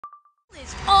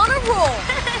is on a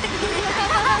roll.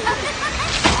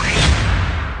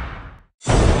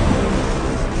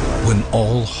 When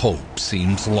all hope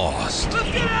seems lost.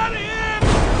 Let's get out of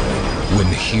here! When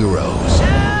heroes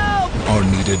Help! are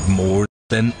needed more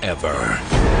than ever.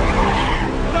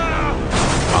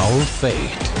 Our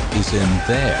fate is in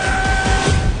their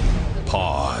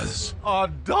paws. A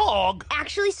dog?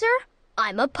 Actually, sir,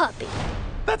 I'm a puppy.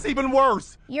 That's even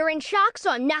worse. You're in shock, so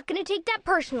I'm not gonna take that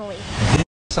personally.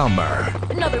 Summer,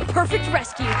 Another perfect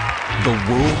rescue. the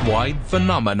worldwide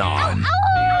phenomenon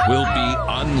will be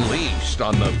unleashed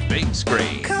on the big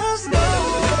screen.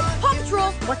 Paw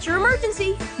Patrol, what's your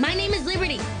emergency? My name is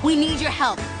Liberty. We need your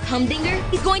help. Humdinger,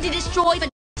 he's going to destroy the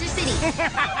city.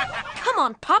 Come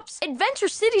on, pups. Adventure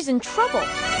City's in trouble.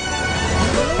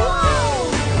 Whoa!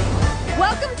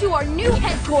 Welcome to our new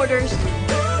headquarters.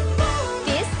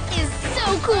 This is so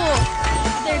cool!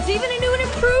 There's even a new and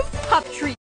improved pup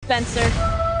treat, Spencer.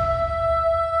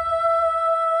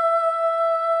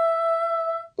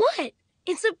 What?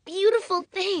 It's a beautiful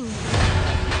thing.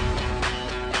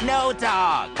 No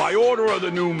dog. By order of the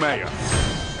new mayor.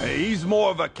 He's more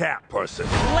of a cat person.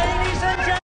 Ladies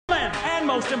and gentlemen, and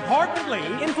most importantly,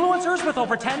 influencers with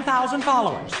over 10,000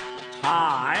 followers.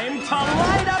 Time to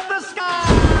light up the sky!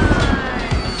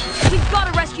 We've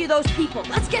got to rescue those people.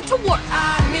 Let's get to work.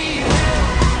 I need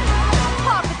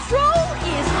Paw Patrol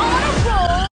is on a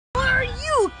roll. Are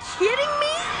you kidding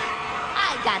me?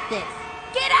 I got this.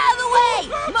 Get out of the way!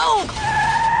 Move!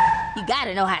 You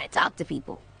gotta know how to talk to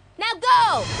people. Now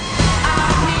go!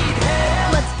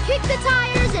 Let's kick the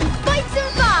tires and fight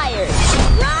some fires!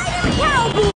 Ride in the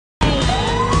cowboy.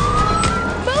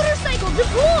 Motorcycle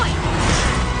deploy!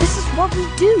 This is what we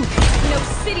do. No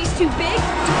city's too big.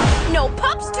 No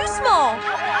pups too small.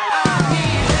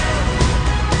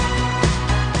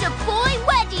 Deploy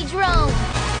wedgie drone!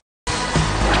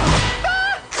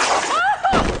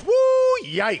 Woo,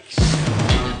 yikes.